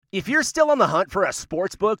If you're still on the hunt for a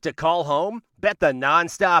sportsbook to call home, bet the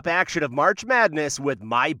nonstop action of March Madness with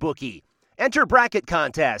MyBookie. Enter bracket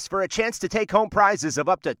contests for a chance to take home prizes of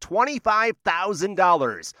up to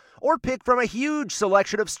 $25,000, or pick from a huge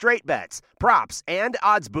selection of straight bets, props, and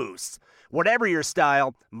odds boosts. Whatever your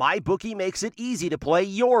style, MyBookie makes it easy to play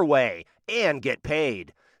your way and get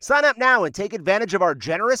paid. Sign up now and take advantage of our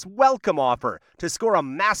generous welcome offer to score a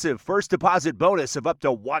massive first deposit bonus of up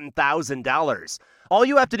to $1,000. All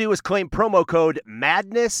you have to do is claim promo code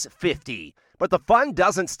MADNESS50. But the fun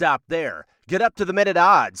doesn't stop there. Get up-to-the-minute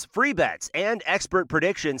odds, free bets, and expert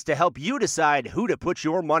predictions to help you decide who to put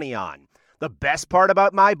your money on. The best part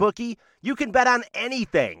about MyBookie? You can bet on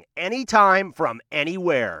anything, anytime, from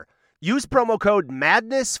anywhere. Use promo code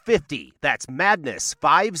MADNESS50, that's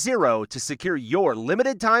MADNESS50, to secure your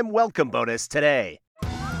limited-time welcome bonus today.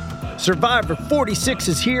 Survivor 46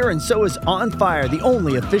 is here, and so is On Fire, the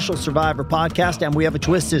only official Survivor podcast, and we have a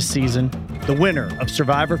twist this season. The winner of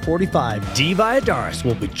Survivor 45, Dee Valladares,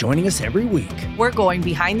 will be joining us every week. We're going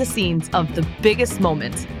behind the scenes of the biggest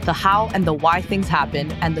moments, the how and the why things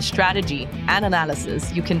happen, and the strategy and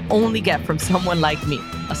analysis you can only get from someone like me,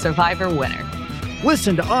 a Survivor winner.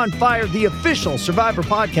 Listen to On Fire, the official Survivor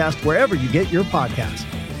podcast, wherever you get your podcasts.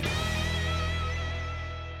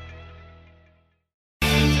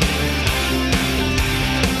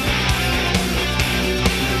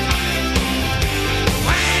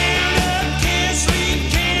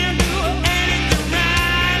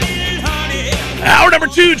 Hour number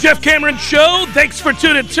 2, Jeff Cameron Show. Thanks for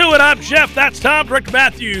tuning to it. I'm Jeff. That's Tom. Director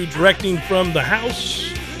Matthew directing from the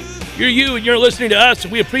house. You're you, and you're listening to us,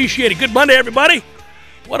 and we appreciate it. Good Monday, everybody.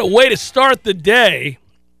 What a way to start the day.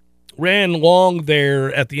 Ran long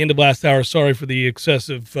there at the end of last hour. Sorry for the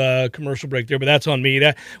excessive commercial break there, but that's on me.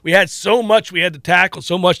 We had so much we had to tackle,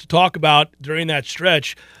 so much to talk about during that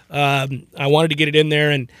stretch. I wanted to get it in there,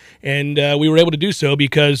 and we were able to do so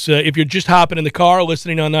because if you're just hopping in the car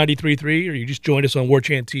listening on 93.3 or you just joined us on War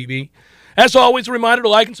Chant TV, as always, a reminder to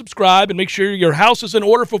like and subscribe and make sure your house is in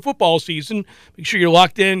order for football season. Make sure you're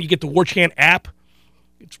locked in. You get the War Chant app.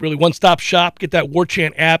 It's really one-stop shop. Get that War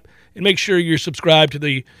Chant app, and make sure you're subscribed to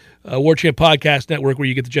the War Chant Podcast Network, where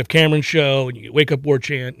you get the Jeff Cameron Show, and you get Wake Up War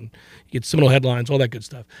Chant, and you get Seminole Headlines, all that good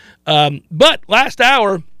stuff. But last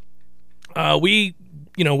hour, we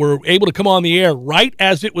were able to come on the air right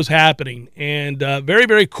as it was happening, and very,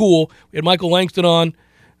 very cool. We had Michael Langston on,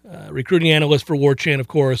 recruiting analyst for War Chant, of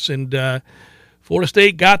course, and Florida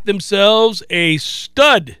State got themselves a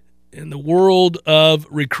stud in the world of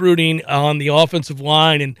recruiting on the offensive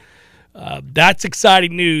line, and that's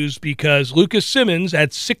exciting news because Lucas Simmons,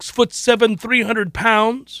 at 6'7", 300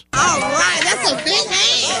 pounds, all right, that's a big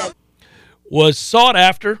man, was sought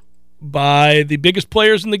after by the biggest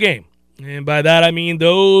players in the game. And by that, I mean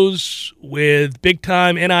those with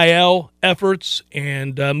big-time NIL efforts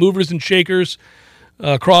and movers and shakers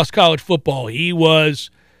across college football. He was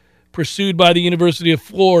pursued by the University of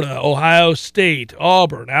Florida, Ohio State,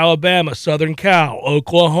 Auburn, Alabama, Southern Cal,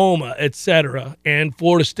 Oklahoma, etc., and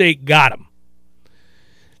Florida State got him.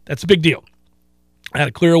 That's a big deal. I had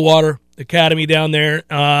a Clearwater Academy down there,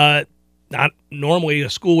 not normally a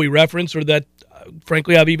school we reference or that,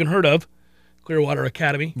 frankly, I've even heard of. Clearwater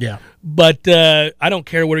Academy. Yeah. But I don't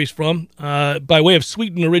care where he's from. By way of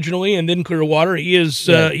Sweden originally and then Clearwater,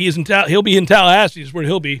 he'll be in Tallahassee is where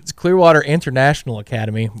he'll be. It's Clearwater International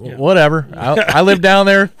Academy. Yeah. Whatever. I lived down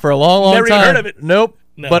there for a long, long Never time. Never even heard of it. Nope.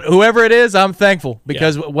 No. But whoever it is, I'm thankful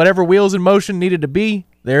because whatever wheels in motion needed to be,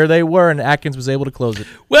 there they were, and Atkins was able to close it.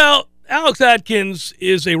 Well, Alex Atkins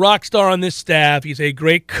is a rock star on this staff. He's a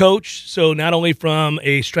great coach. So not only from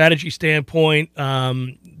a strategy standpoint,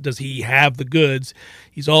 does he have the goods,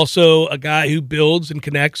 he's also a guy who builds and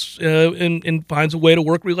connects and finds a way to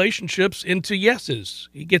work relationships into yeses.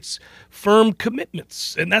 He gets firm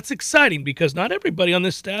commitments, and that's exciting because not everybody on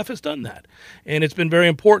this staff has done that. And it's been very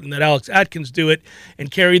important that Alex Atkins do it and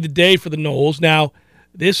carry the day for the Noles. Now,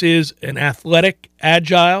 this is an athletic,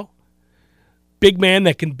 agile, big man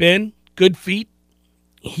that can bend, good feet.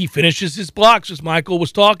 He finishes his blocks, as Michael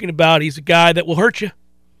was talking about. He's a guy that will hurt you.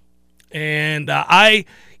 And I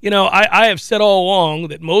have said all along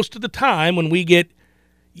that most of the time when we get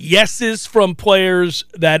yeses from players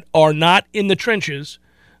that are not in the trenches,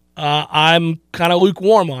 I'm kind of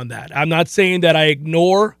lukewarm on that. I'm not saying that I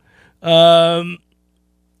ignore that,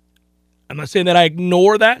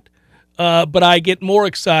 but I get more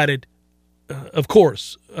excited, of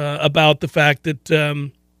course, about the fact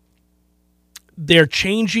that they're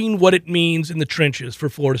changing what it means in the trenches for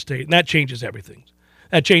Florida State, and that changes everything.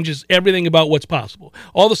 That changes everything about what's possible.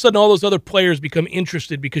 All of a sudden, all those other players become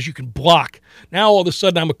interested because you can block. Now, all of a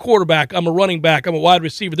sudden, I'm a quarterback, I'm a running back, I'm a wide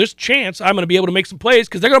receiver. There's a chance I'm going to be able to make some plays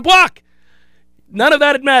because they're going to block. None of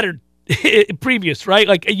that had mattered previous, right?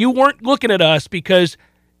 Like, you weren't looking at us because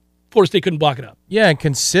Florida State couldn't block it up. Yeah, and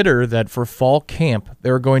consider that for fall camp,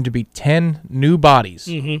 there are going to be 10 new bodies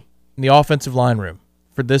in the offensive line room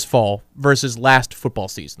for this fall versus last football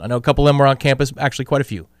season. I know a couple of them were on campus, actually quite a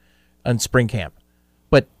few, on spring camp.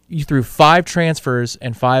 But you threw 5 transfers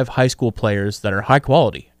and 5 high school players that are high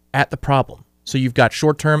quality at the problem. So you've got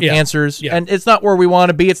short-term answers, and it's not where we want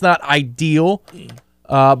to be. It's not ideal,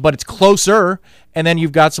 but it's closer. And then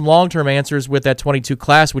you've got some long-term answers with that 22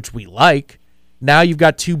 class, which we like. Now you've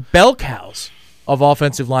got 2 bell cows of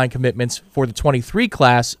offensive line commitments for the 23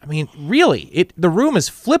 class. I mean, really, the room is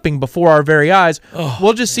flipping before our very eyes.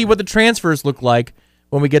 We'll just see what the transfers look like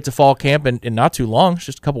when we get to fall camp in not too long. It's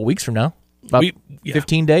just a couple weeks from now. About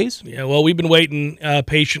 15 days? Yeah, well, we've been waiting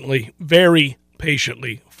patiently, very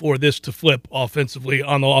patiently, for this to flip offensively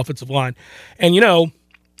on the offensive line. And,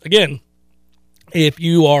 again, if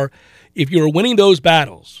you're winning those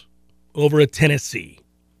battles over a Tennessee,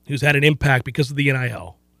 who's had an impact because of the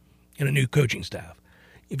NIL and a new coaching staff,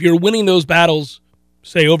 if you're winning those battles,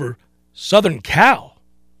 say, over Southern Cal,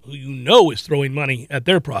 who is throwing money at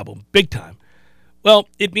their problem big time, well,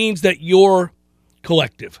 it means that your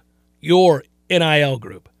collective, your NIL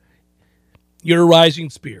group, your Rising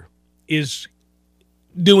Spear, is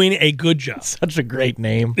doing a good job. Such a great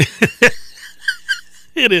name.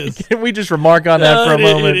 It is. Can we just remark on that for a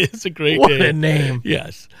moment? It is a great name. What a name.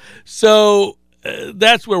 Yes. So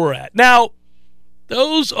that's where we're at. Now,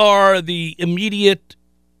 those are the immediate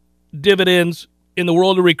dividends in the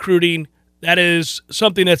world of recruiting. That is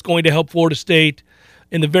something that's going to help Florida State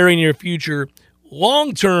in the very near future.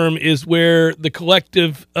 Long-term is where the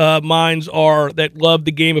collective minds are that love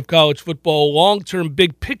the game of college football. Long-term,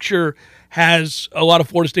 big picture has a lot of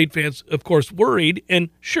Florida State fans, of course, worried. And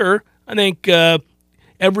sure, I think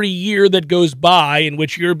every year that goes by in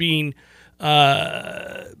which you're being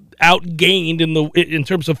outgained in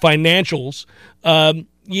terms of financials,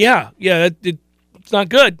 it's not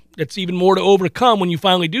good. It's even more to overcome when you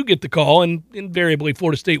finally do get the call, and inevitably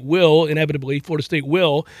Florida State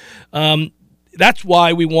will. That's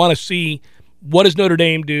why we want to see what does Notre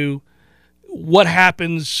Dame do, what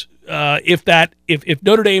happens if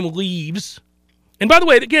Notre Dame leaves. And by the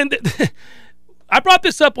way, again, I brought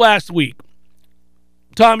this up last week.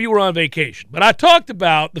 Tom, you were on vacation, but I talked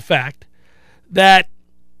about the fact that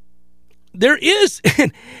there is,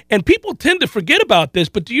 and people tend to forget about this,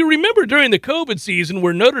 but do you remember during the COVID season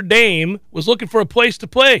where Notre Dame was looking for a place to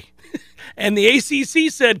play? And the ACC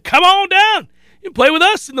said, come on down and play with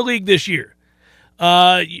us in the league this year.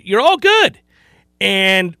 You're all good.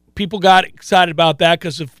 And people got excited about that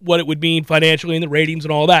because of what it would mean financially and the ratings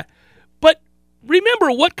and all that. But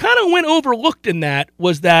remember, what kind of went overlooked in that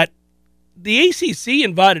was that the ACC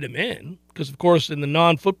invited him in because, of course, in the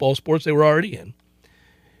non-football sports they were already in.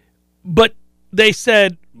 But they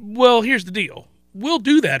said, well, here's the deal. We'll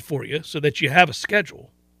do that for you so that you have a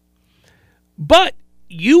schedule. But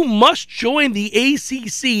you must join the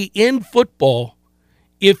ACC in football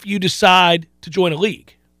if you decide to join a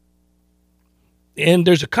league. And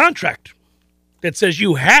there's a contract that says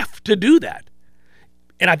you have to do that.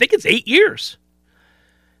 And I think it's 8 years.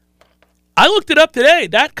 I looked it up today.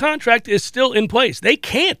 That contract is still in place. They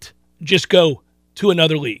can't just go to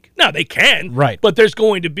another league. Now, they can, right? But there's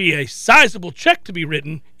going to be a sizable check to be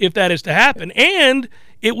written if that is to happen, and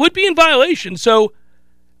it would be in violation. So,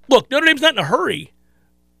 look, Notre Dame's not in a hurry,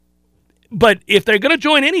 but if they're going to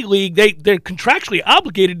join any league, they're contractually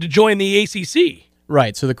obligated to join the ACC.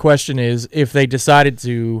 Right, so the question is, if they decided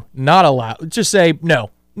to not allow, just say,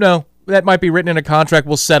 no, that might be written in a contract,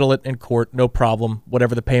 we'll settle it in court, no problem,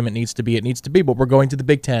 whatever the payment needs to be, it needs to be, but we're going to the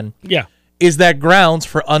Big Ten. Yeah. Is that grounds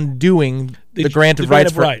for undoing the grant of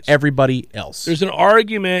rights for everybody else? There's an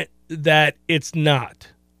argument that it's not.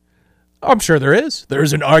 I'm sure there is.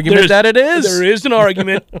 There's an argument that it is. There is an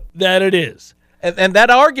argument that it is. And that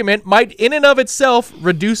argument might, in and of itself,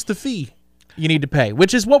 reduce the fee you need to pay,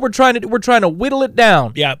 which is what we're trying to do. We're trying to whittle it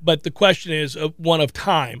down. Yeah, but the question is one of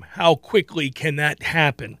time. How quickly can that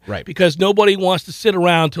happen? Right. Because nobody wants to sit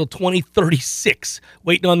around till 2036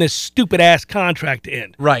 waiting on this stupid-ass contract to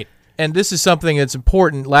end. Right. And this is something that's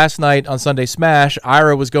important. Last night on Sunday Smash,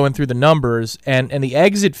 Ira was going through the numbers, and the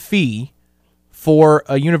exit fee for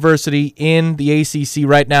a university in the ACC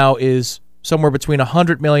right now is somewhere between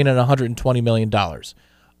 $100 million and $120 million.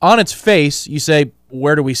 On its face, you say,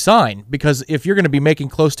 where do we sign? Because if you're going to be making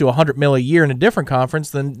close to $100 million a year in a different conference,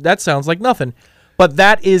 then that sounds like nothing. But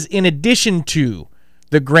that is in addition to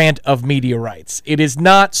the grant of media rights. It is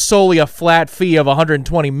not solely a flat fee of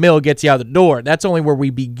 $120 million gets you out the door. That's only where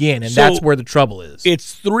we begin, and that's where the trouble is.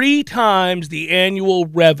 It's 3 times the annual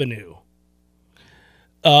revenue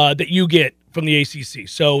that you get from the ACC.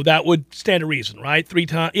 So that would stand to reason, right? 3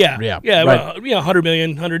 times. Yeah. Right. Well, $100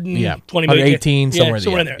 million, $120 million. 118,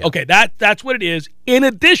 somewhere in there. Yeah. Okay, that's what it is, in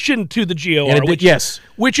addition to the GOR,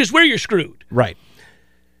 which is where you're screwed. Right.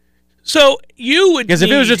 So you would Because if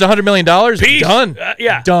it was just $100 million,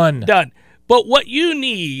 done. Done. But what you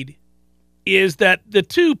need is that the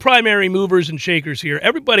 2 primary movers and shakers here,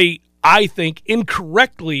 everybody, I think,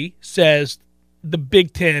 incorrectly says the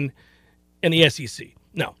Big Ten and the SEC.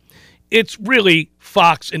 No. It's really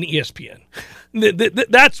Fox and ESPN.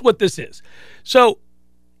 That's what this is. So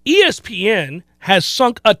ESPN has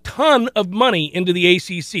sunk a ton of money into the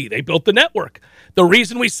ACC. They built the network. The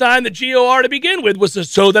reason we signed the GOR to begin with was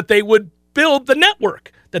so that they would build the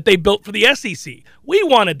network that they built for the SEC. We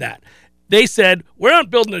wanted that. They said, we're not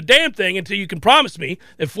building a damn thing until you can promise me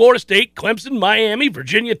that Florida State, Clemson, Miami,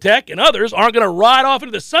 Virginia Tech, and others aren't going to ride off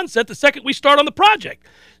into the sunset the second we start on the project.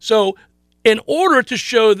 So in order to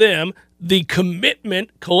show them the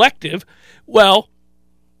commitment collective, well,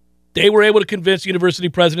 they were able to convince university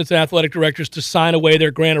presidents and athletic directors to sign away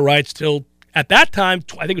their grant of rights till, at that time,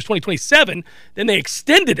 I think it was 2027. Then they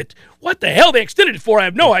extended it. What the hell they extended it for, I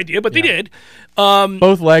have no idea, but they did.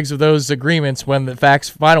 Both legs of those agreements, when the facts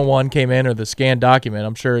final one came in, or the scanned document,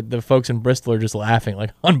 I'm sure the folks in Bristol are just laughing, like,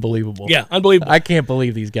 unbelievable. Yeah, unbelievable. I can't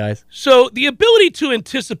believe these guys. So the ability to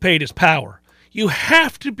anticipate is power. You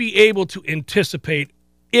have to be able to anticipate.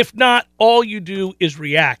 If not, all you do is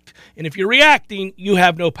react. And if you're reacting, you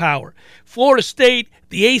have no power. Florida State,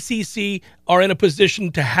 the ACC, are in a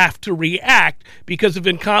position to have to react because of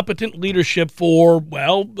incompetent leadership for,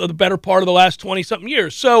 well, the better part of the last 20-something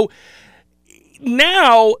years. So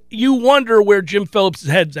now you wonder where Jim Phillips'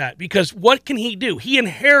 head's at, because what can he do? He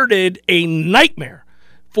inherited a nightmare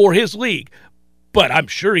for his league, but I'm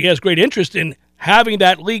sure he has great interest in having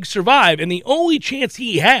that league survive, and the only chance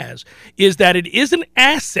he has is that it is an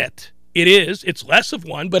asset. It's less of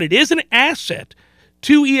one, but it is an asset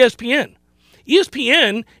to ESPN.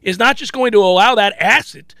 ESPN is not just going to allow that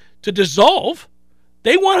asset to dissolve.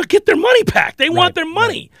 They want to get their money back. They want their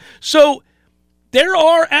money. So there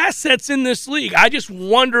are assets in this league. I just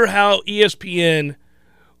wonder how ESPN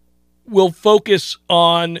will focus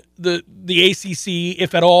on the ACC,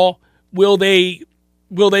 if at all. Will they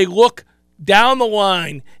look down the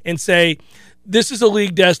line and say, this is a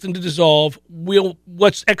league destined to dissolve.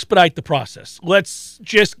 Let's expedite the process. Let's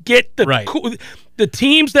just get the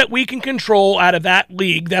teams that we can control out of that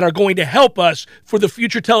league that are going to help us for the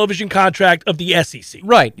future television contract of the SEC.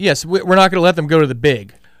 Right. Yes, we're not going to let them go to the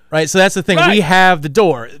big. Right, so that's the thing. Right. We have the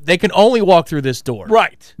door. They can only walk through this door.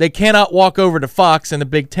 Right. They cannot walk over to Fox and the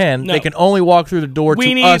Big Ten. No. They can only walk through the door to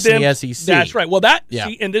us in the SEC. That's right. Well,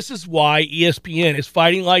 see, and this is why ESPN is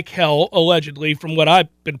fighting like hell, allegedly, from what I've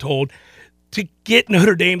been told, to get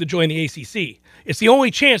Notre Dame to join the ACC. It's the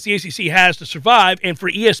only chance the ACC has to survive, and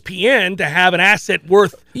for ESPN to have an asset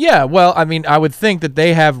worth. Yeah, well, I mean, I would think that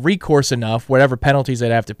they have recourse enough, whatever penalties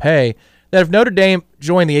they'd have to pay, that if Notre Dame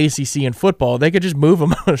joined the ACC in football, they could just move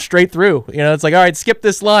them straight through. You know, it's like, all right, skip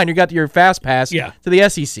this line. You got your fast pass to the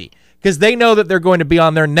SEC, because they know that they're going to be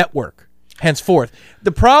on their network henceforth.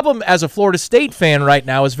 The problem as a Florida State fan right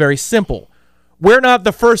now is very simple. We're not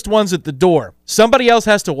the first ones at the door. Somebody else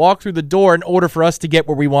has to walk through the door in order for us to get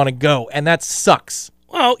where we want to go, and that sucks.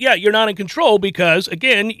 Well, yeah, you're not in control because,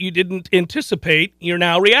 again, you didn't anticipate. You're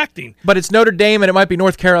now reacting. But it's Notre Dame, and it might be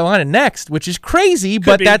North Carolina next, which is crazy,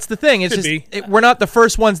 but that's the thing. It's we're not the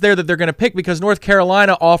first ones there that they're going to pick, because North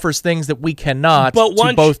Carolina offers things that we cannot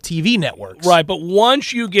to both TV networks. Right, but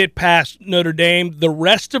once you get past Notre Dame, the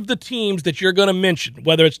rest of the teams that you're going to mention,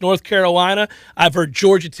 whether it's North Carolina, I've heard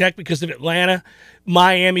Georgia Tech because of Atlanta,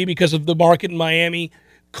 Miami because of the market in Miami,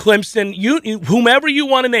 Clemson, whomever you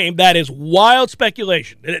want to name, that is wild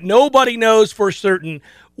speculation. Nobody knows for certain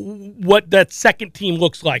what that second team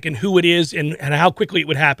looks like and who it is and how quickly it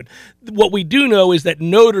would happen. What we do know is that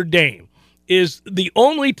Notre Dame is the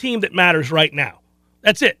only team that matters right now.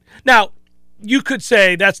 That's it. Now, you could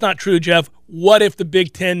say that's not true, Jeff. What if the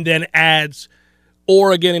Big Ten then adds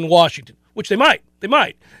Oregon and Washington? Which they might. They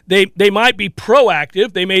might. They might be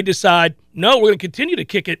proactive. They may decide, no, we're going to continue to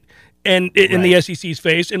kick it in the SEC's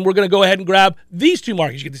face, and we're going to go ahead and grab these two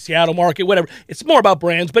markets. You get the Seattle market, whatever. It's more about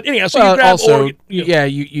brands, but anyhow, so you grab Oregon.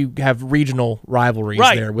 You have regional rivalries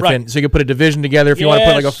there within. So you can put a division together if you want to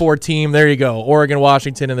put like a 4-team. There you go, Oregon,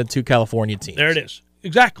 Washington, and the 2 California teams. There it is.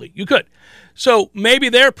 Exactly. You could. So maybe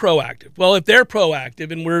they're proactive. Well, if they're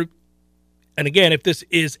proactive, and again, if this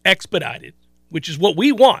is expedited, which is what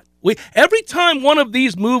we want. Every time one of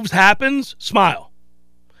these moves happens, smile.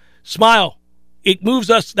 Smile. It moves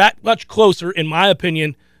us that much closer, in my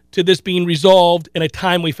opinion, to this being resolved in a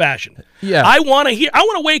timely fashion. Yeah. I want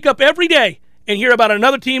to wake up every day and hear about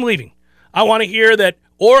another team leaving. I want to hear that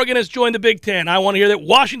Oregon has joined the Big Ten. I want to hear that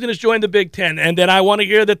Washington has joined the Big Ten. And then I want to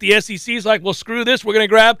hear that the SEC is like, well, screw this. We're going to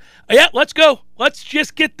grab. Yeah, let's go. Let's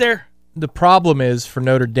just get there. The problem is for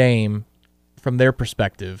Notre Dame, from their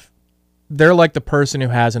perspective, they're like the person who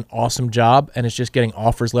has an awesome job and is just getting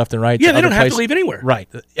offers left and right. Yeah, they don't have to leave anywhere. Right.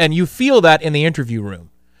 And you feel that in the interview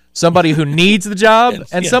room. Somebody who needs the job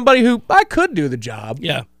and somebody who, I could do the job.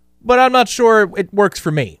 Yeah. But I'm not sure it works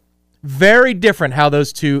for me. Very different how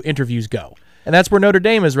those two interviews go. And that's where Notre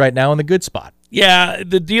Dame is right now in the good spot. Yeah,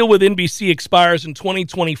 the deal with NBC expires in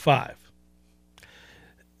 2025.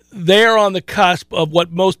 They're on the cusp of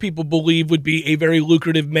what most people believe would be a very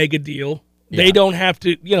lucrative mega deal. Yeah. They don't have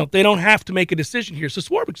to make a decision here. So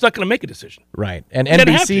Swarbrick's not going to make a decision. Right. And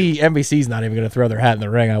NBC's not even going to throw their hat in the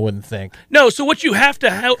ring, I wouldn't think. No, so what you have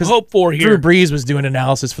to hope for here. Drew Brees was doing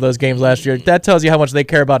analysis for those games last year. That tells you how much they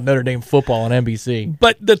care about Notre Dame football on NBC.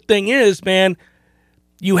 But the thing is, man,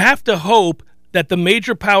 you have to hope that the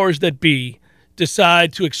major powers that be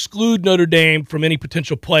decide to exclude Notre Dame from any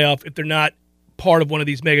potential playoff if they're not part of one of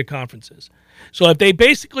these mega conferences. So if they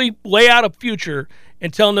basically lay out a future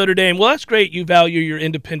and tell Notre Dame, well, that's great, you value your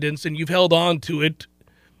independence and you've held on to it.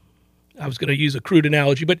 I was going to use a crude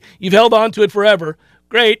analogy, but you've held on to it forever.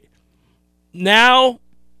 Great. Now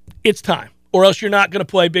it's time, or else you're not going to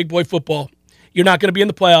play big boy football. You're not going to be in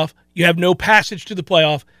the playoff. You have no passage to the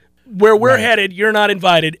playoff. Where we're headed, you're not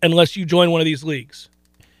invited unless you join one of these leagues.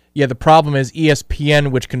 Yeah, the problem is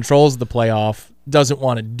ESPN, which controls the playoff, doesn't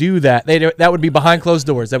want to do that. That would be behind closed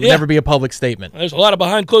doors. That would never be a public statement. There's a lot of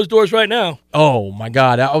behind closed doors right now. Oh, my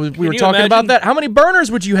God. We were talking about that. How many burners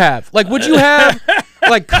would you have? Like, would you have,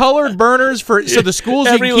 like, colored burners so the schools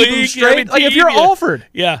you can keep them straight? Like, if you're offered.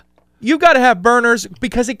 Yeah. You've got to have burners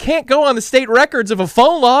because it can't go on the state records of a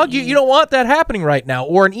phone log. You don't want that happening right now.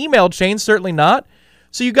 Or an email chain, certainly not.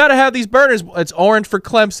 So you got to have these burners. It's orange for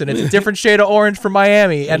Clemson. It's a different shade of orange for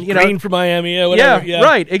Miami, and green for Miami. Yeah, whatever. Yeah,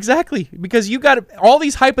 right, exactly. Because you got all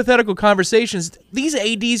these hypothetical conversanes. These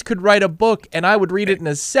ADs could write a book, and I would read it in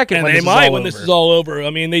a second. And they might when this is all over. I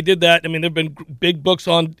mean, they did that. I mean, there've been big books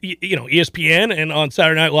on ESPN and on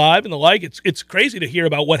Saturday Night Live and the like. It's crazy to hear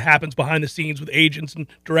about what happens behind the scenes with agents and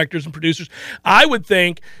directors and producers. I would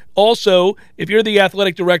think also if you're the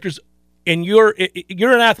athletic directors and you're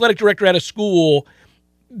an athletic director at a school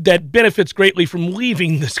that benefits greatly from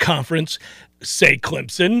leaving this conference, say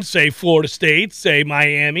Clemson, say Florida State, say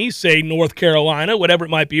Miami, say North Carolina, whatever it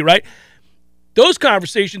might be, right? Those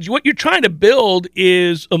conversations, what you're trying to build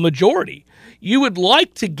is a majority. You would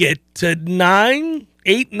like to get to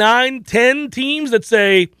 8, 9, 10 teams that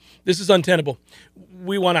say, this is untenable.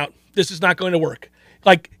 We want out. This is not going to work.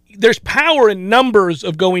 Like, there's power in numbers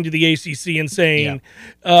of going to the ACC and saying,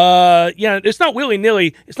 it's not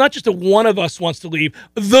willy-nilly. It's not just that one of us wants to leave.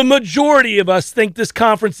 The majority of us think this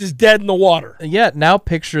conference is dead in the water. Yeah, now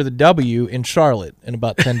picture the W in Charlotte in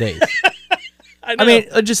about 10 days. I mean,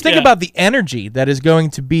 just think about the energy that is going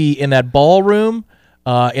to be in that ballroom,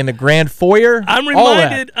 in the grand foyer. I'm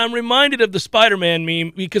reminded of the Spider-Man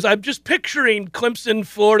meme because I'm just picturing Clemson,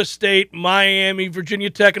 Florida State, Miami, Virginia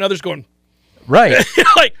Tech, and others going, right.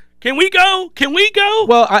 Like, can we go? Can we go?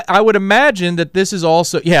 Well, I would imagine that this is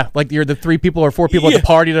also, like you're the 3 people or 4 people at the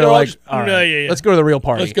party that are like, all right, let's go to the real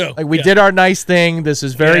party. Let's go. Like, we did our nice thing. This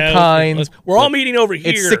is very kind. We're all meeting over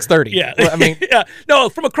here. It's 6:30. Yeah. I mean, No,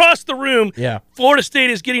 from across the room, Florida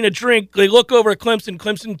State is getting a drink. They look over at Clemson.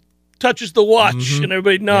 Clemson touches the watch, and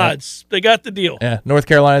everybody nods. They got the deal. Yeah, North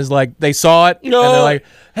Carolina's like, they saw it, and they're like,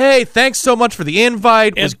 hey, thanks so much for the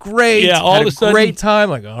invite. It was great. Yeah, all had of a sudden, great time.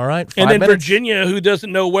 Like, all right, 5 and then minutes. Virginia, who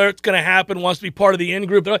doesn't know where it's going to happen, wants to be part of the in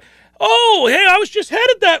group. They're like, oh, hey, I was just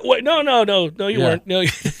headed that way. No, you weren't. No.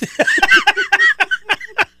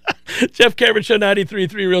 Jeff Cameron Show,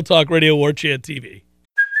 93.3 Real Talk Radio, War Chant TV.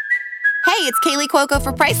 Hey, it's Kaylee Cuoco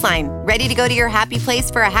for Priceline. Ready to go to your happy place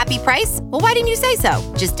for a happy price? Well, why didn't you say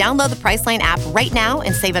so? Just download the Priceline app right now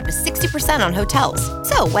and save up to 60% on hotels.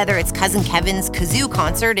 So whether it's Cousin Kevin's Kazoo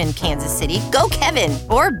Concert in Kansas City, go Kevin,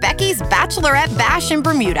 or Becky's Bachelorette Bash in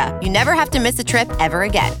Bermuda, you never have to miss a trip ever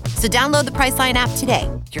again. So download the Priceline app today.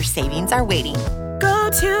 Your savings are waiting. Go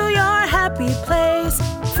to your happy place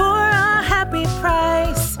for a happy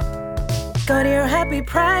price. Go to your happy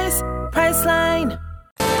price, Priceline.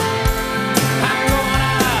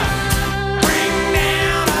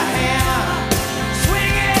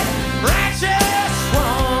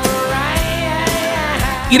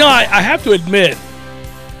 You know, I have to admit,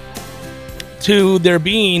 to there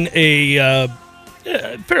being a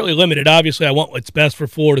fairly limited. Obviously, I want what's best for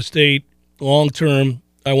Florida State long term.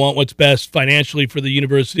 I want what's best financially for the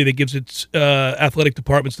university that gives its athletic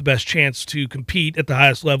departments the best chance to compete at the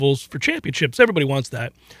highest levels for championships. Everybody wants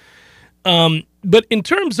that. But in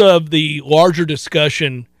terms of the larger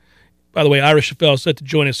discussion, by the way, Ira Schoffel is set to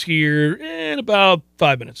join us here in about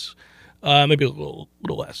 5 minutes, maybe a little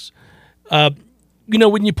less.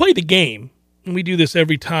 When you play the game, and we do this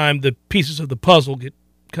every time the pieces of the puzzle get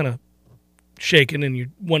kind of shaken and you're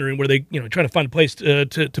wondering where they, trying to find a place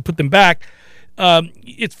to put them back.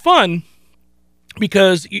 It's fun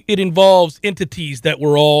because it involves entities that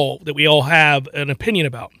we all have an opinion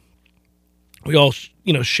about. We all,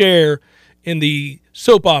 share in the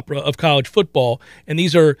soap opera of college football, and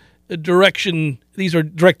these are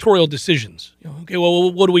directorial decisions. Okay,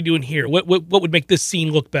 well, what are we doing here? What would make this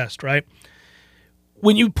scene look best, right?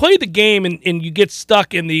 When you play the game and you get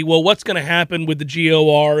stuck in what's going to happen with the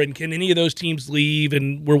GOR, and can any of those teams leave,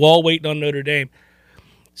 and we're all waiting on Notre Dame.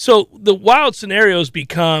 So the wild scenarios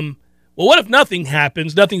become, what if nothing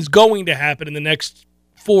happens? Nothing's going to happen in the next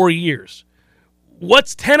 4 years.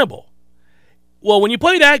 What's tenable? Well, when you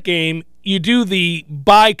play that game, you do the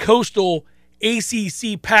bi-coastal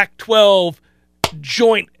ACC Pac-12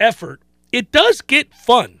 joint effort. It does get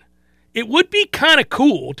fun. It would be kind of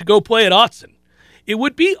cool to go play at Autzen. It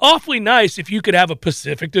would be awfully nice if you could have a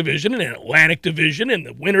Pacific Division and an Atlantic Division, and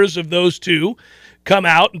the winners of those two come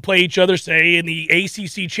out and play each other, say, in the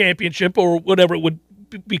ACC Championship or whatever it would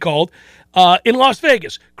be called, in Las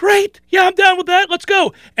Vegas. Great. Yeah, I'm down with that. Let's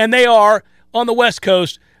go. And they are on the West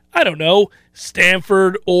Coast, I don't know,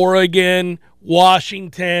 Stanford, Oregon,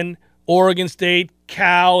 Washington, Oregon State,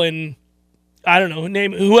 Cal, and I don't know,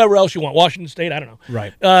 name whoever else you want, Washington State, I don't know.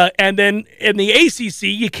 Right. And then in the ACC,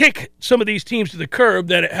 you kick some of these teams to the curb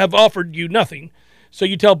that have offered you nothing. So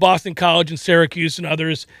you tell Boston College and Syracuse and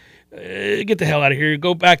others, get the hell out of here.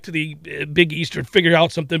 Go back to the Big East or figure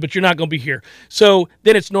out something, but you're not going to be here. So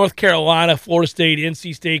then it's North Carolina, Florida State,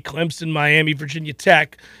 NC State, Clemson, Miami, Virginia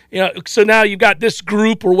Tech. So now you've got this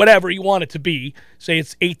group or whatever you want it to be. Say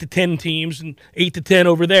it's 8 to 10 teams and 8 to 10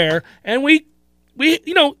 over there. And we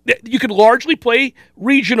you could largely play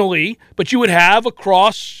regionally, but you would have a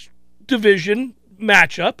cross-division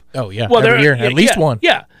matchup. Oh, yeah, every year, at least one.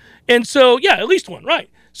 Yeah, and so, at least one, right.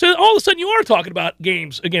 So all of a sudden you are talking about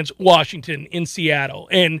games against Washington in Seattle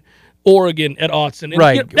and Oregon at Autzen. And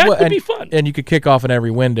right. That would be fun. And you could kick off in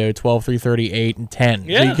every window, 12, 3:30, 8, and 10.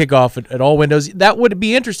 Yeah. So you kick off at all windows. That would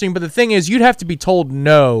be interesting, but the thing is you'd have to be told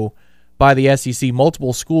no by the SEC.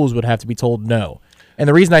 Multiple schools would have to be told no. And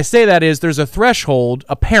the reason I say that is there's a threshold,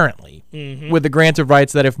 apparently, with the grant of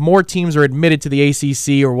rights that if more teams are admitted to the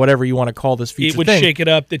ACC or whatever you want to call this future thing, it would shake it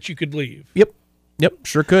up that you could leave. Yep,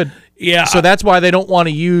 sure could. Yeah. So that's why they don't want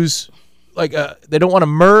to use, they don't want to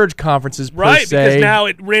merge conferences per se. Because now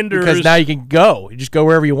it renders. Because now you can go. You just go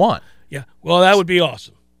wherever you want. Yeah. Well, that would be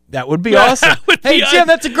awesome. That would be awesome. Hey, Jim,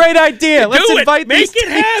 that's a great idea. Let's invite these teams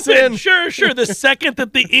in. Make it happen. Sure. The second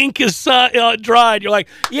that the ink is dried, you're like,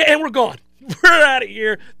 yeah, and we're gone. We're out of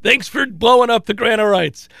here. Thanks for blowing up the grant of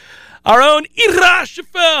rights. Our own Ira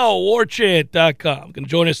Schoffel, warchant.com. Going to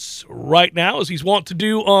join us right now, as he's wont to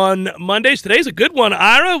do on Mondays. Today's a good one,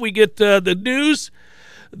 Ira. We get the news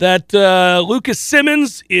that Lucas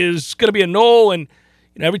Simmons is going to be a Nole, and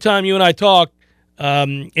every time you and I talk,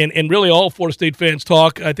 and really all Florida State fans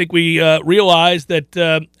talk, I think we realize that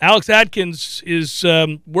Alex Atkins is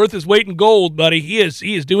worth his weight in gold, buddy. He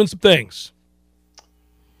is doing some things.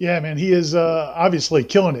 Yeah, man, he is obviously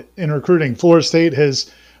killing it in recruiting. Florida State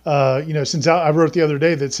has, since I wrote the other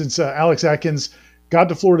day that since Alex Atkins got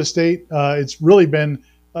to Florida State, it's really been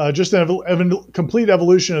just a complete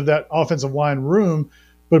evolution of that offensive line room.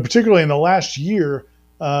 But particularly in the last year,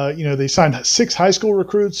 they signed 6 high school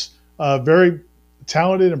recruits, very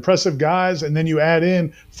talented, impressive guys, and then you add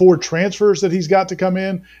in 4 transfers that he's got to come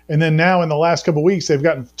in, and then now in the last couple of weeks they've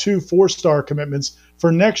gotten 2 4-star commitments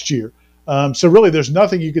for next year. So really, there's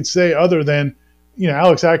nothing you could say other than,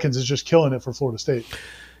 Alex Atkins is just killing it for Florida State.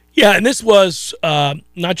 Yeah, and this was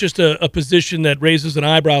not just a position that raises an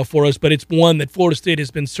eyebrow for us, but it's one that Florida State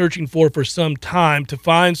has been searching for some time, to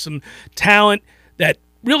find some talent that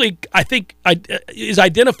really, I think, is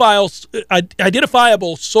identifiable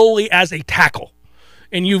solely as a tackle.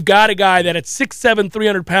 And you've got a guy that at 6'7",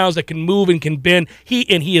 300 pounds that can move and can bend.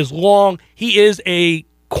 He is long. He is a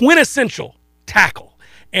quintessential tackle.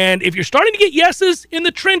 And if you're starting to get yeses in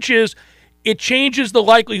the trenches, it changes the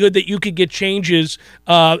likelihood that you could get changes,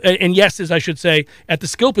 and yeses, I should say, at the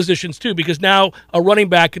skill positions too, because now a running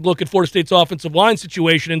back could look at Florida State's offensive line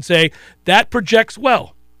situation and say, that projects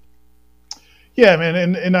well. Yeah,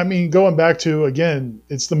 man, and I mean, going back to, again,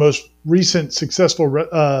 it's the most recent successful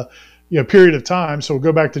period of time. So we'll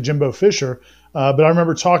go back to Jimbo Fisher. But I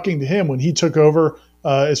remember talking to him when he took over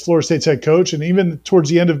as Florida State's head coach, and even towards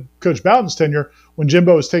the end of Coach Bowden's tenure, when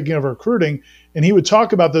Jimbo was taking over recruiting, and he would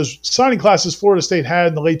talk about those signing classes Florida State had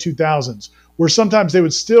in the late 2000s, where sometimes they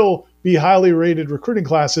would still be highly rated recruiting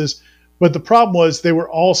classes, but the problem was they were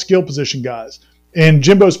all skill position guys. And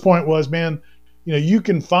Jimbo's point was, man, you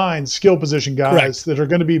can find skill position guys Correct. that are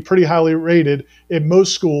going to be pretty highly rated at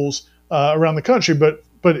most schools around the country, but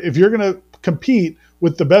if you're going to compete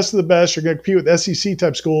with the best of the best, you're going to compete with SEC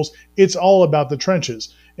type schools, it's all about the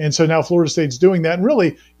trenches. And so now Florida State's doing that. And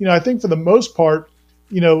really, I think for the most part,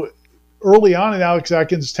 early on in Alex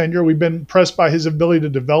Atkins' tenure, we've been impressed by his ability to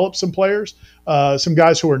develop some players, some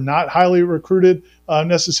guys who are not highly recruited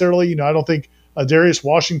necessarily. I don't think Darius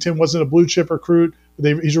Washington wasn't a blue chip recruit.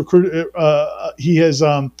 He's recruited. He has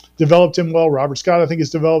developed him well. Robert Scott, I think, has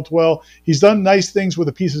developed well. He's done nice things with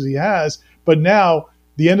the pieces he has. But now,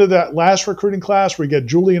 the end of that last recruiting class, where you get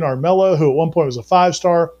Julian Armella, who at one point was a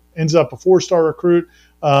 5-star, ends up a 4-star recruit.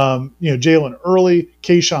 Jalen Early,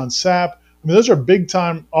 Kayshawn Sapp. I mean, those are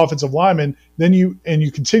big-time offensive linemen. Then you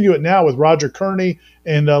continue it now with Roger Kearney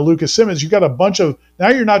and Lucas Simmons. You've got a bunch of – now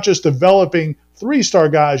you're not just developing 3-star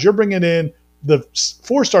guys. You're bringing in the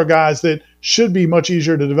 4-star guys that should be much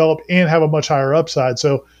easier to develop and have a much higher upside.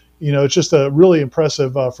 So, it's just a really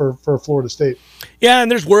impressive for Florida State. Yeah,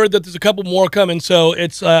 and there's word that there's a couple more coming. So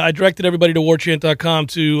it's I directed everybody to warchant.com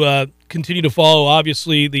to continue to follow,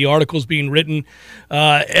 obviously, the articles being written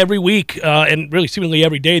every week and really seemingly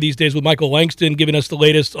every day these days with Michael Langston giving us the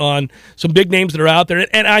latest on some big names that are out there.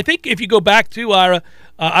 And I think if you go back to, Ira,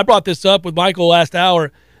 I brought this up with Michael last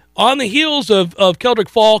hour, on the heels of Keldrick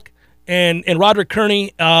Falk and Roderick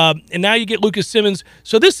Kearney, and now you get Lucas Simmons.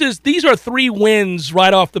 So these are 3 wins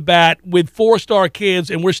right off the bat with 4-star kids,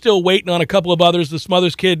 and we're still waiting on a couple of others. The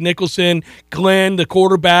Smothers kid, Nicholson, Glenn, the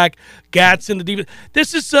quarterback, Gatson, the defense.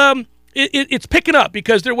 This is it's picking up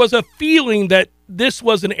because there was a feeling that this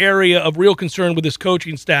was an area of real concern with this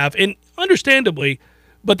coaching staff, and understandably,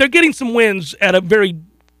 but they're getting some wins at a very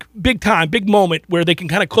big moment where they can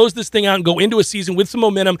kind of close this thing out and go into a season with some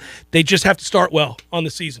momentum. They just have to start well on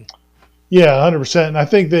the season. Yeah, 100%. And I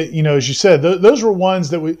think that, as you said, those were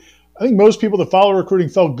ones that I think most people that follow recruiting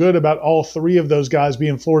felt good about all 3 of those guys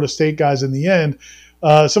being Florida State guys in the end.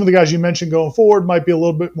 Some of the guys you mentioned going forward might be a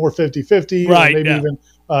little bit more 50-50, right, or maybe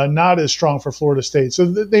even not as strong for Florida State. So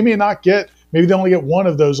they may not maybe they only get one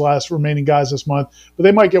of those last remaining guys this month, but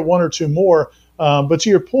they might get 1 or 2 more. But to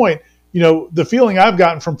your point, the feeling I've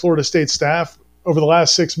gotten from Florida State staff over the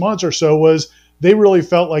last 6 months or so was they really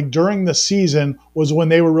felt like during the season was when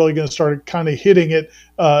they were really going to start kind of hitting it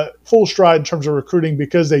full stride in terms of recruiting,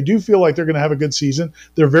 because they do feel like they're going to have a good season.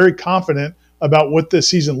 They're very confident about what this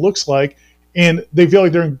season looks like, and they feel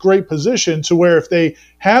like they're in great position to where if they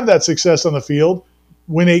have that success on the field,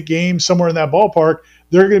 win 8 games, somewhere in that ballpark,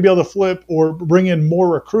 they're going to be able to flip or bring in more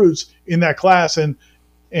recruits in that class. And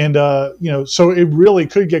so it really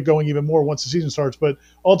could get going even more once the season starts. But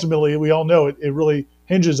ultimately, we all know it really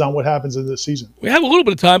hinges on what happens in this season. We have a little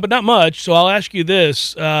bit of time, but not much. So I'll ask you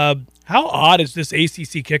this. How odd is this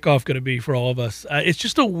ACC kickoff going to be for all of us? It's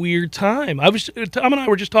just a weird time. Tom and I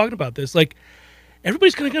were just talking about this. Like,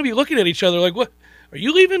 everybody's going to be looking at each other like, what? Are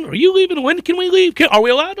you leaving? Are you leaving? When can we leave? Are we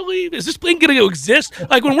allowed to leave? Is this thing going to exist?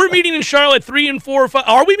 Like when we're meeting in Charlotte 3 and 4 or 5,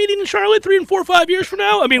 are we meeting in Charlotte 3 and 4 or 5 years from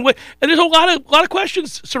now? I mean, and there's a lot of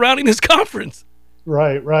questions surrounding this conference.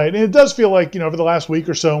 Right. And it does feel like, over the last week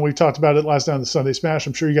or so, and we talked about it last night on the Sunday Smash,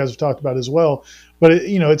 I'm sure you guys have talked about it as well, but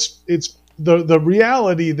it's the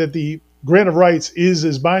reality that the grant of rights is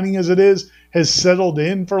as binding as it is has settled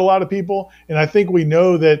in for a lot of people. And I think we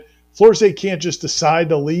know that Florida State can't just decide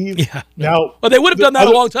to leave. Yeah. Now, well, they would have done that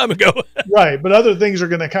a long time ago. Right. But other things are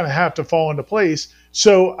going to kind of have to fall into place.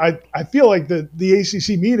 So I feel like the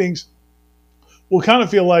ACC meetings will kind of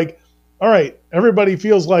feel like, all right, everybody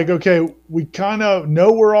feels like, okay, we kind of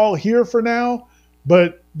know we're all here for now,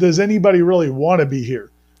 but does anybody really want to be here?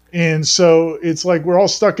 And so it's like we're all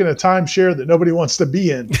stuck in a timeshare that nobody wants to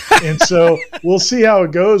be in. And so we'll see how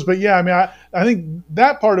it goes. But, yeah, I mean, I think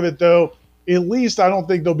that part of it, though, at least I don't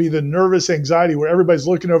think there'll be the nervous anxiety where everybody's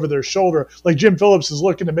looking over their shoulder. Like Jim Phillips is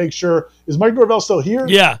looking to make sure, is Mike Norvell still here?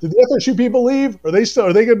 Yeah. Did the FSU people leave? Are they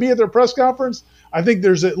going to be at their press conference? I think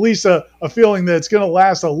there's at least a feeling that it's going to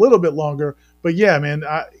last a little bit longer. But yeah, man,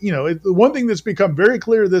 the one thing that's become very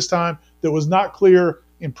clear this time that was not clear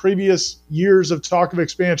in previous years of talk of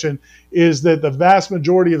expansion is that the vast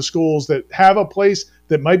majority of schools that have a place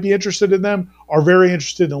that might be interested in them are very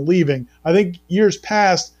interested in leaving. I think years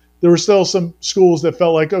past, there were still some schools that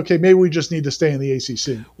felt like, okay, maybe we just need to stay in the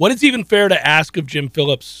ACC. What is even fair to ask of Jim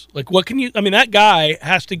Phillips? Like, what can you – I mean, that guy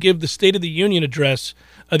has to give the State of the Union address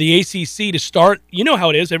of the ACC to start. You know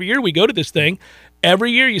how it is. Every year we go to this thing.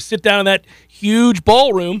 Every year you sit down in that huge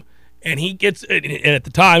ballroom, and he gets – and at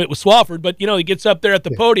the time it was Swofford, but, he gets up there at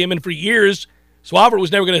the podium, and for years Swofford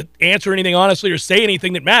was never going to answer anything honestly or say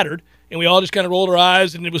anything that mattered. And we all just kind of rolled our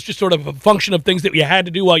eyes, and it was just sort of a function of things that you had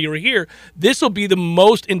to do while you were here. This will be the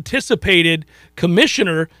most anticipated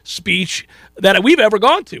commissioner speech that we've ever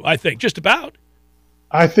gone to, I think, just about.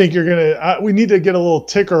 I think you're going to we need to get a little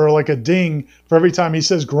ticker or like a ding for every time he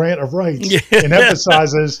says grant of rights and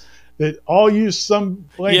emphasizes that all you some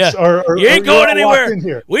blanks are you ain't going anywhere. In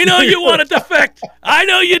here. We know you want it to defect. I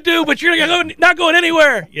know you do, but you're not going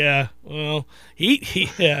anywhere. Yeah, well,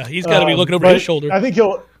 he's got to be looking over his shoulder. I think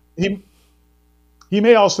he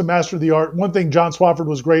may also master the art. One thing John Swofford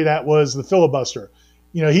was great at was the filibuster.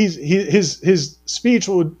 His speech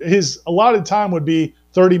his allotted time would be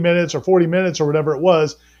 30 minutes or 40 minutes or whatever it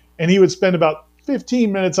was, and he would spend about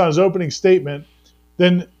 15 minutes on his opening statement,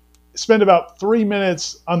 then spend about 3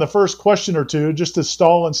 minutes on the first question or two just to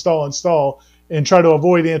stall and try to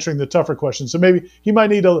avoid answering the tougher questions. So maybe he might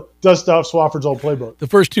need to dust off Swofford's old playbook. The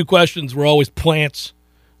first two questions were always plants.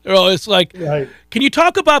 It's like, right. Can you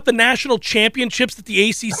talk about the national championships that the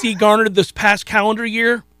ACC garnered this past calendar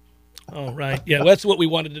year? Oh, right. Yeah, that's what we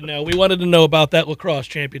wanted to know. We wanted to know about that lacrosse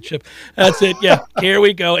championship. That's it. Yeah, here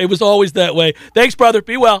we go. It was always that way. Thanks, brother.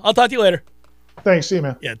 Be well. I'll talk to you later. Thanks. See you,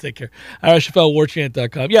 man. Yeah, take care. Ira Schoffel,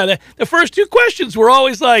 warchant.com. Yeah, the first two questions were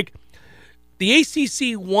always like, the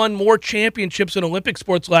ACC won more championships in Olympic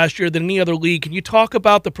sports last year than any other league. Can you talk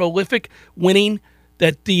about the prolific winning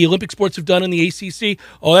that the Olympic sports have done in the ACC?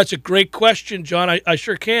 Oh, that's a great question, John. I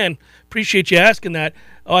sure can. Appreciate you asking that.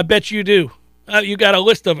 Oh, I bet you do. You got a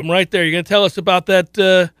list of them right there. You're going to tell us about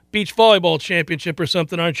that beach volleyball championship or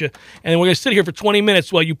something, aren't you? And we're going to sit here for 20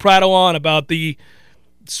 minutes while you prattle on about the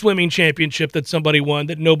swimming championship that somebody won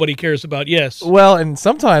that nobody cares about. Yes. Well, and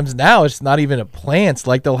sometimes now it's not even a plan. It's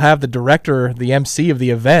like they'll have the director, the MC of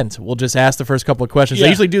the event, will just ask the first couple of questions. Yeah. They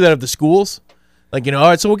usually do that of the schools. Like, all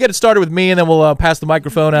right, so we'll get it started with me, and then we'll pass the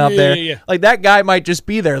microphone out there. Yeah. Like, that guy might just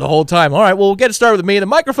be there the whole time. All right, well, we'll get it started with me, and the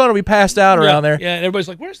microphone will be passed out around there. Yeah, and everybody's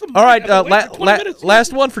like, where's the mic? All right,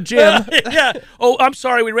 last one for Jim. Yeah. Oh, I'm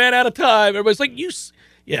sorry, we ran out of time. Everybody's like,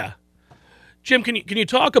 yeah. Jim, can you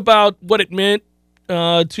talk about what it meant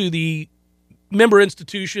to the member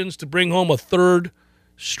institutions to bring home a third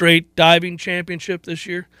straight diving championship this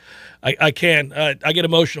year? I can. I get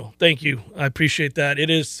emotional. Thank you. I appreciate that. It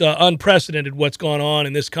is unprecedented what's gone on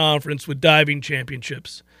in this conference with diving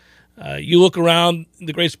championships. You look around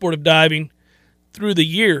the great sport of diving through the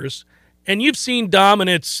years, and you've seen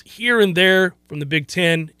dominance here and there from the Big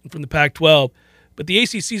Ten and from the Pac-12. But the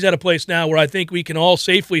ACC's at a place now where I think we can all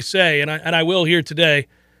safely say, and I will here today,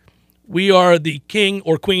 we are the king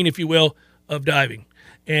or queen, if you will, of diving.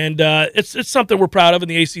 And it's something we're proud of in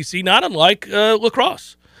the ACC, not unlike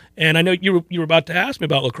lacrosse. And I know you were about to ask me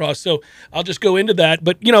about lacrosse, so I'll just go into that.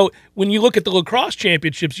 But, when you look at the lacrosse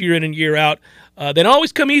championships year in and year out, they don't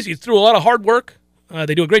always come easy. It's through a lot of hard work.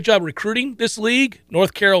 They do a great job recruiting this league.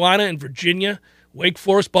 North Carolina and Virginia, Wake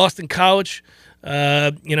Forest, Boston College.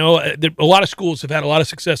 A lot of schools have had a lot of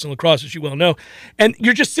success in lacrosse, as you well know. And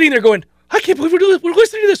you're just sitting there going, I can't believe we're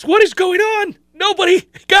listening to this. What is going on? Nobody.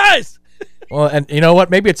 Guys. Well, and you know what?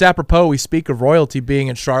 Maybe it's apropos we speak of royalty being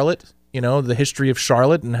in Charlotte. The history of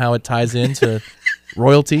Charlotte and how it ties into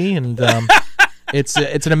royalty. And it's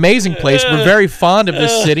an amazing place. We're very fond of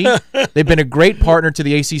this city. They've been a great partner to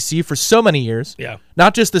the ACC for so many years. Yeah.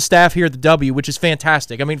 Not just the staff here at the W, which is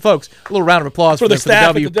fantastic. I mean, folks, a little round of applause for the staff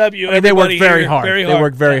at the W. I mean, they work very hard. They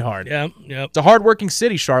work very hard. Yeah. It's a hardworking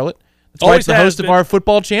city, Charlotte. That's why it's the host of our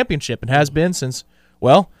football championship and has been since,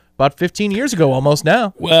 about 15 years ago almost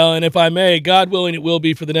now. Well, and if I may, God willing, it will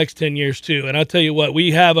be for the next 10 years too. And I'll tell you what,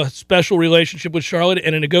 we have a special relationship with Charlotte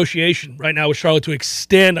and a negotiation right now with Charlotte to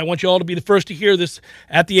extend. I want you all to be the first to hear this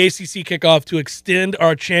at the ACC kickoff, to extend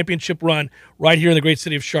our championship run right here in the great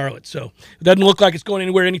city of Charlotte. So it doesn't look like it's going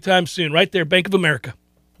anywhere anytime soon. Right there, Bank of America.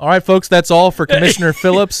 All right, folks, that's all for Commissioner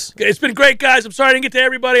Phillips. It's been great, guys. I'm sorry I didn't get to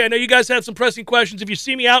everybody. I know you guys have some pressing questions. If you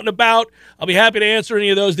see me out and about, I'll be happy to answer any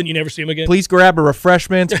of those. Then you never see them again. Please grab a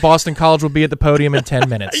refreshment. Boston College will be at the podium in 10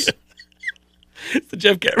 minutes. It's the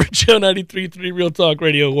Jeff Cameron Show, 93.3 Real Talk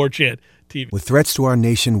Radio, War Chant TV. With threats to our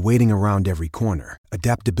nation waiting around every corner,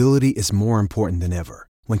 adaptability is more important than ever.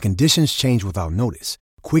 When conditions change without notice,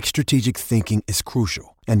 quick strategic thinking is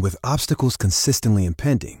crucial. And with obstacles consistently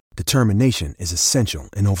impending, determination is essential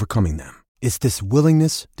in overcoming them. It's this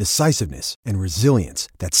willingness, decisiveness, and resilience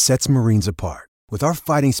that sets Marines apart. With our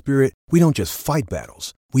fighting spirit, we don't just fight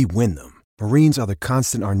battles, we win them. Marines are the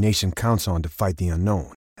constant our nation counts on to fight the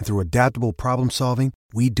unknown. And through adaptable problem solving,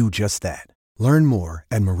 we do just that. Learn more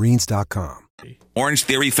at marines.com.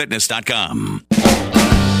 OrangeTheoryFitness.com.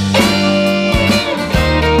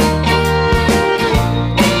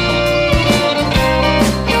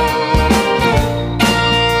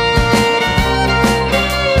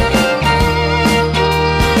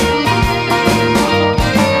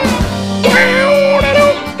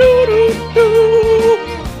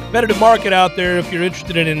 Competitive market out there. If you're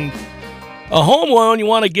interested in a home loan, you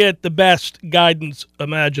want to get the best guidance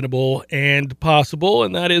imaginable and possible,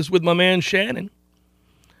 and that is with my man Shannon.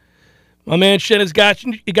 My man Shannon's got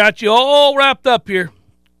you all wrapped up here.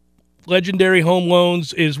 Legendary Home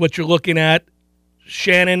Loans is what you're looking at.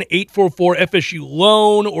 Shannon, 844-FSU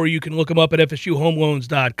loan, or you can look him up at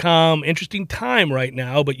FSUHomeLoans.com. Interesting time right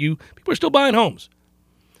now, but people are still buying homes.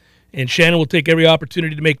 And Shannon will take every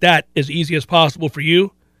opportunity to make that as easy as possible for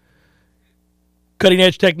you.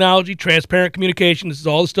 Cutting-edge technology, transparent communication. This is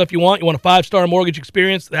all the stuff you want. You want a 5-star mortgage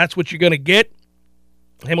experience. That's what you're going to get.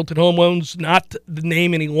 Hamilton Home Loans, not the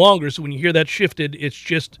name any longer. So when you hear that shifted, it's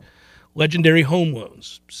just Legendary Home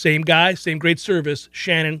Loans. Same guy, same great service.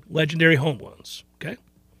 Shannon, Legendary Home Loans. Okay?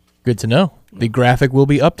 Good to know. The graphic will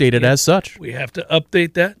be updated as such. We have to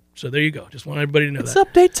update that. So there you go. Just want everybody to know it's that.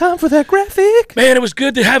 It's update time for that graphic. Man, it was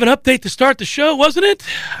good to have an update to start the show, wasn't it?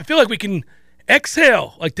 I feel like we can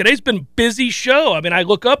exhale. Like today's been a busy show. I mean, I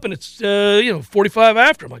look up and it's 45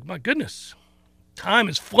 after. I'm like, my goodness, time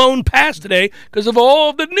has flown past today because of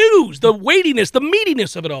all of the news, the weightiness, the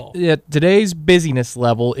meatiness of it all. Yeah, today's busyness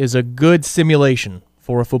level is a good simulation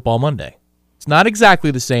for a football Monday. It's not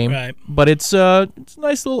exactly the same, right, but it's a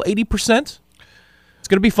nice little 80%. It's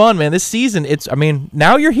going to be fun, man. This season,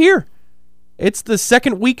 now you're here. It's the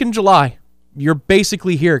second week in July. You're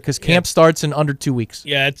basically here because camp starts in under 2 weeks.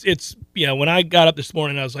 Yeah, it's when I got up this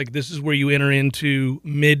morning, I was like, this is where you enter into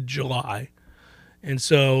mid-July. And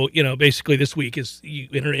so, basically this week is you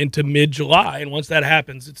enter into mid-July, and once that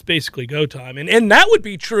happens, it's basically go time. And that would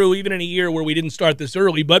be true even in a year where we didn't start this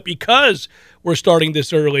early, but because we're starting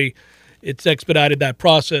this early, it's expedited that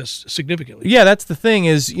process significantly. Yeah, that's the thing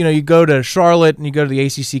is, you go to Charlotte and you go to the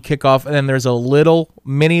ACC kickoff, and then there's a little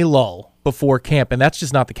mini lull before camp, and that's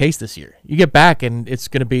just not the case this year. You get back, and it's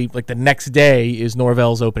going to be like the next day is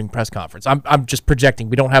Norvell's opening press conference. I'm just projecting.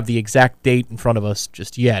 We don't have the exact date in front of us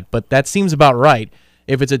just yet, but that seems about right.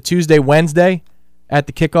 If it's a Tuesday, Wednesday at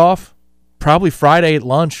the kickoff, probably Friday at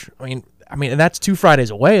lunch. I mean, and that's 2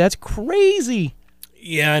 Fridays away. That's crazy.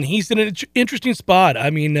 Yeah, and he's in an interesting spot.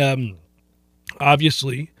 I mean,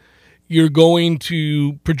 obviously, you're going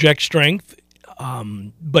to project strength.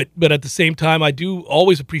 But at the same time, I do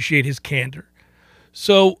always appreciate his candor.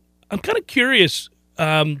 So I'm kind of curious,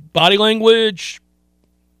 body language,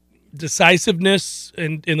 decisiveness,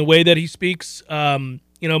 and in the way that he speaks.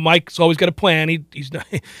 Mike's always got a plan. He's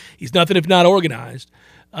nothing if not organized.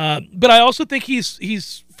 But I also think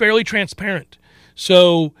he's fairly transparent.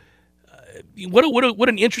 So what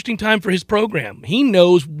an interesting time for his program. He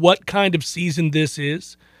knows what kind of season this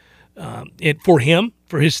is. For him,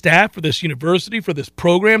 for his staff, for this university, for this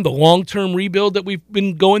program, the long-term rebuild that we've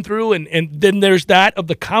been going through, and then there's that of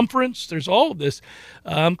the conference. There's all of this.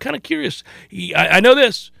 I'm kind of curious. I know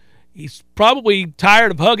this. He's probably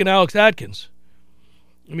tired of hugging Alex Atkins.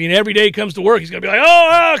 I mean, every day he comes to work, he's going to be like, oh,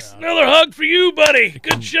 Alex, another hug for you, buddy.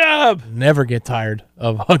 Good job. Never get tired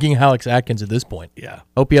of hugging Alex Atkins at this point. Yeah.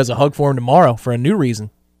 Hope he has a hug for him tomorrow for a new reason.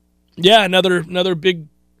 Yeah, another big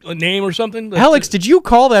name or something. Alex, did you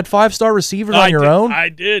call that 5-star receiver on your own? I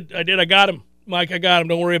did. I got him. Mike, I got him.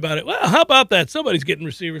 Don't worry about it. Well, how about that? Somebody's getting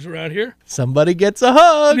receivers around here. Somebody gets a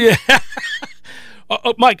hug. Yeah.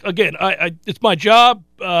 Mike, again, it's my job.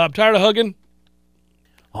 I'm tired of hugging.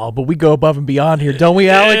 Oh, but we go above and beyond here, don't we,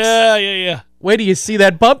 Alex? Yeah. Wait till you see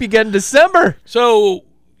that bump you get in December. So,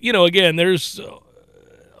 again, there's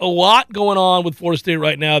a lot going on with Florida State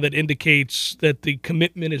right now that indicates that the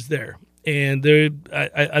commitment is there. And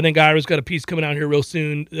I think Ira's got a piece coming out here real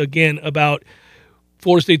soon, again, about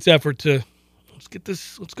Florida State's effort to let's get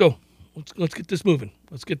this moving.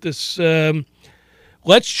 Let's get this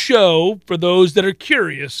let's show, for those that are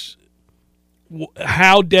curious,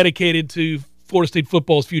 how dedicated to Florida State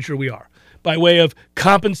football's future we are, by way of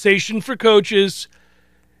compensation for coaches,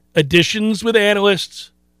 additions with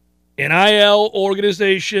analysts, NIL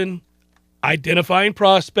organization, identifying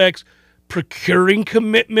prospects, procuring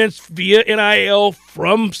commitments via NIL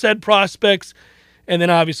from said prospects, and then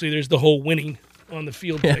obviously there's the whole winning on the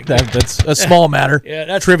field thing. That's a small matter. Yeah,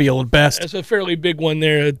 that's trivial at best. That's a fairly big one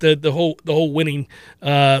there. The whole winning.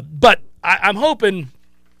 But I'm hoping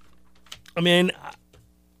I mean,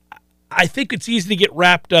 I think it's easy to get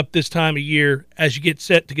wrapped up this time of year as you get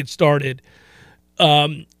set to get started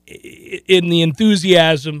in the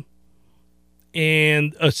enthusiasm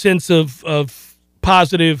and a sense of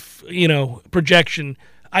positive, projection.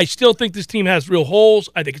 I still think this team has real holes.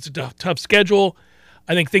 I think it's a tough schedule.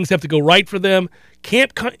 I think things have to go right for them.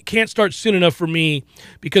 Can't start soon enough for me,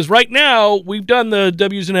 because right now we've done the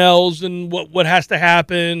W's and L's and what has to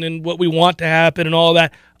happen and what we want to happen and all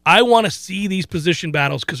that. I want to see these position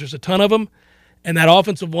battles because there's a ton of them, and that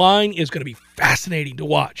offensive line is going to be fascinating to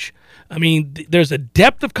watch. I mean, there's a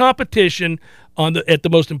depth of competition at the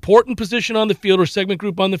most important position on the field or segment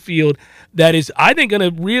group on the field that is, I think, going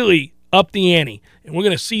to really up the ante, and we're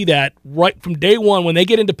going to see that right from day one when they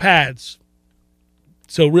get into pads.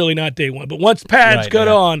 So really not day one, but once pads get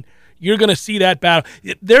on, you're going to see that battle.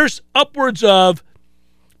 There's upwards of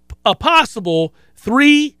a possible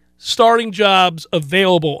 3 starting jobs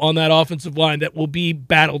available on that offensive line that will be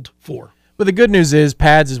battled for. But the good news is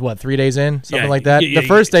pads is 3 days in, something like that. The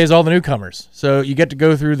first day is all the newcomers, so you get to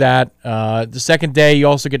go through that. The second day, you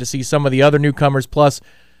also get to see some of the other newcomers, plus,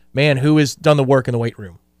 man, who has done the work in the weight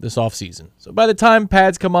room this offseason. So by the time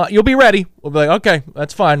pads come on, you'll be ready. We'll be like, okay,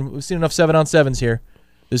 that's fine. We've seen enough 7-on-7s here.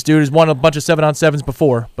 This dude has won a bunch of 7-on-7s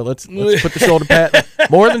before, but let's put the shoulder pad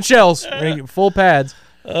more than shells, full pads.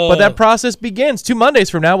 But that process begins. 2 Mondays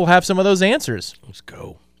from now, we'll have some of those answers. Let's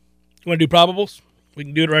go. You want to do probables? We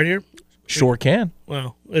can do it right here? Sure can.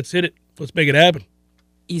 Well, let's hit it. Let's make it happen.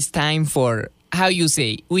 It's time for, how you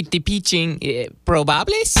say, with the pitching,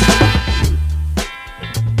 probables?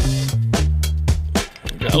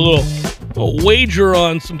 Got a little wager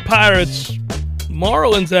on some Pirates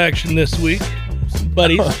Marlins action this week. Some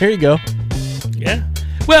buddies. Oh, here you go. Yeah.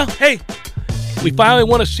 Well, hey, we finally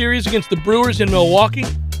won a series against the Brewers in Milwaukee.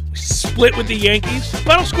 We split with the Yankees.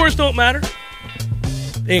 Final scores don't matter.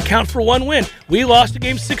 They account for 1 win. We lost a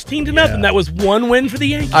game 16-0. Yeah. That was 1 win for the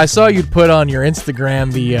Yankees. I saw you'd put on your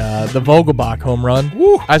Instagram the Vogelbach home run.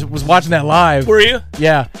 Woo. I was watching that live. Were you?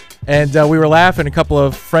 Yeah. And we were laughing, a couple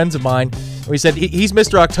of friends of mine. We said, he's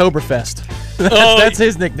Mr. Oktoberfest. That's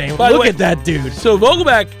his nickname. Look at that dude. So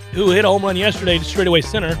Vogelbach, who hit a home run yesterday to straightaway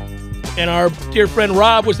center, and our dear friend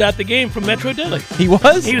Rob was at the game from Metro Deli. He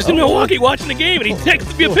was? He was in Milwaukee watching the game, and he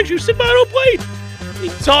texted me a picture. He was sitting by home plate. He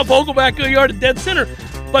saw Vogelbach go yard at dead center.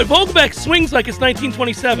 But Vogelbach swings like it's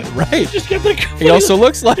 1927. Right. He also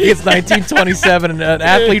looks like it's 1927, an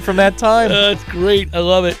athlete from that time. It's great. I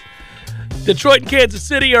love it. Detroit and Kansas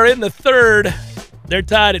City are in the third. They're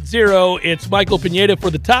tied at 0. It's Michael Pineda for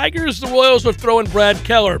the Tigers. The Royals are throwing Brad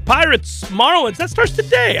Keller. Pirates, Marlins, that starts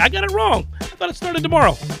today. I got it wrong. I thought it started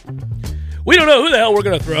tomorrow. We don't know who the hell we're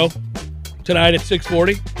going to throw tonight at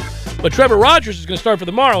 6:40. But Trevor Rogers is going to start for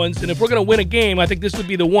the Marlins, and if we're going to win a game, I think this would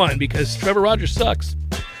be the one because Trevor Rogers sucks.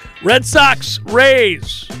 Red Sox,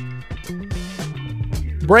 Rays,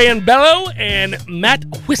 Brian Bello and Matt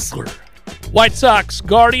Whistler. White Sox,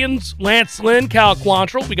 Guardians, Lance Lynn, Cal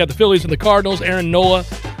Quantrill. We got the Phillies and the Cardinals, Aaron Nola,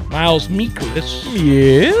 Miles Mikolas.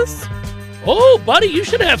 Yes? Oh, buddy, you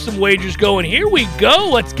should have some wagers going. Here we go.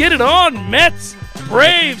 Let's get it on. Mets,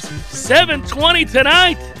 Braves, 7:20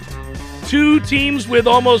 tonight. 2 teams with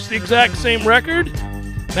almost the exact same record.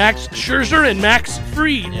 Max Scherzer and Max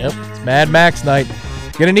Fried. Yep, it's Mad Max night.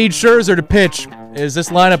 Gonna need Scherzer to pitch. This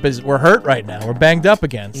lineup we're hurt right now. We're banged up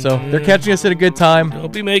again. So they're catching us at a good time.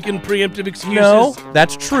 Don't be making preemptive excuses. No,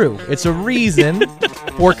 that's true. It's a reason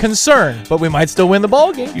for concern, but we might still win the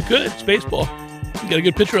ball game. You could. It's baseball. You got a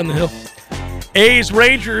good pitcher on the hill. A's,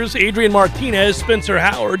 Rangers, Adrian Martinez, Spencer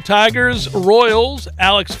Howard. Tigers, Royals,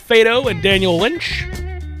 Alex Faedo and Daniel Lynch.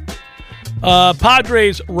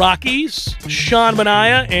 Padres, Rockies, Sean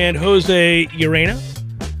Manaea and Jose Urena.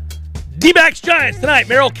 D-backs, Giants tonight.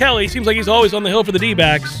 Merrill Kelly seems like he's always on the hill for the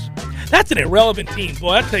D-backs. That's an irrelevant team.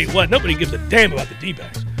 Boy, I tell you what, nobody gives a damn about the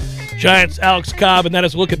D-backs. Giants, Alex Cobb, and that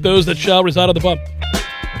is a look at those that shall reside on the bump.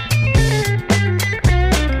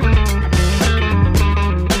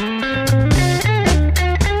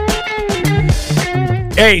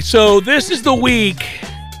 Hey, so this is the week,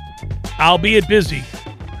 albeit busy,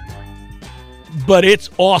 but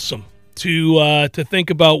it's awesome to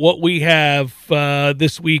think about what we have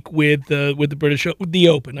this week with the British, the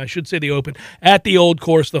Open. I should say the Open at the Old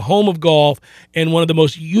Course, the home of golf, and one of the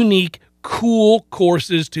most unique, cool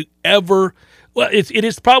courses to ever. Well, it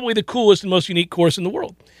is probably the coolest and most unique course in the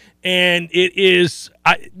world, and it is.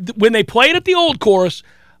 When they play it at the Old Course,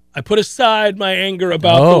 I put aside my anger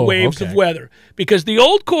about the waves of weather because the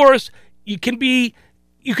Old Course, you can be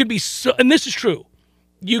so, and this is true.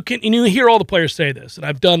 You hear all the players say this, and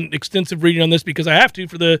I've done extensive reading on this because I have to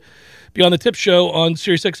for the Beyond the Tip show on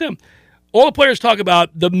SiriusXM. all the players talk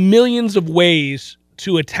about the millions of ways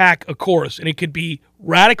to attack a course, and it could be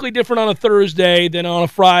radically different on a Thursday than on a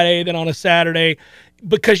Friday than on a Saturday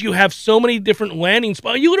because you have so many different landing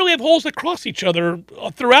spots. You literally have holes that cross each other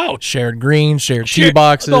throughout. Shared greens, shared tee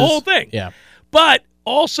boxes. The whole thing. Yeah. But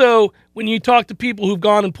also, when you talk to people who've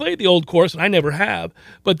gone and played the old course, and I never have,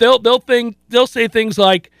 but they'll say things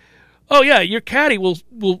like, "Oh yeah, your caddy will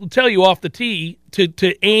tell you off the tee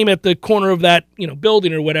to aim at the corner of that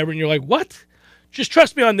building or whatever," and you're like, "What?" Just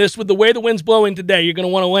trust me on this. With the way the wind's blowing today, you're going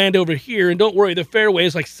to want to land over here. And don't worry, the fairway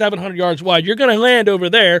is like 700 yards wide. You're going to land over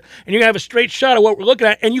there, and you're going to have a straight shot of what we're looking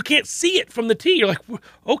at, and you can't see it from the tee. You're like,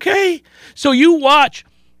 okay. So you watch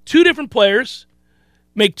two different players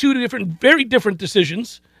make two different, very different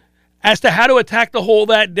decisions as to how to attack the hole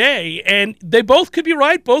that day. And they both could be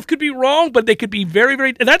right, both could be wrong, but they could be very,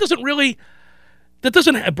 very – and that doesn't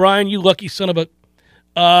 – Brian, you lucky son of a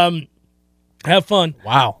have fun.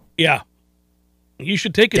 Wow. Yeah. You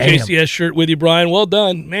should take a JCS shirt with you, Brian. Well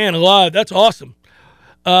done. Man alive. That's awesome.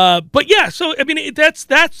 But yeah, so I mean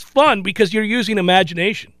that's fun because you're using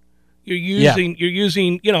imagination. You're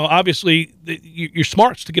using obviously your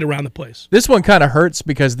smarts to get around the place. This one kind of hurts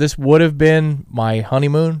because this would have been my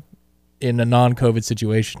honeymoon in a non-COVID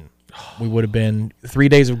situation. We would have been 3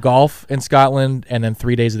 days of golf in Scotland and then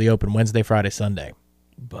 3 days of the Open, Wednesday, Friday, Sunday.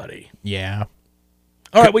 Buddy. Yeah.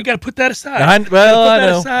 All right, we got to put that aside.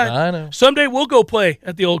 I know. Someday we'll go play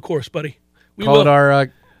at the old course, buddy. We Call it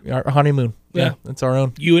our honeymoon. Yeah, that's our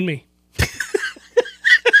own. You and me. Would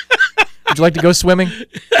you like to go swimming?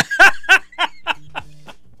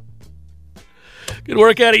 Good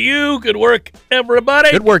work out of you. Good work,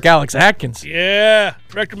 everybody. Good work, Alex Atkins. Yeah.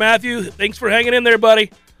 Director Matthew, thanks for hanging in there,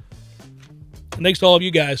 buddy. And thanks to all of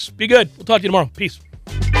you guys. Be good. We'll talk to you tomorrow. Peace.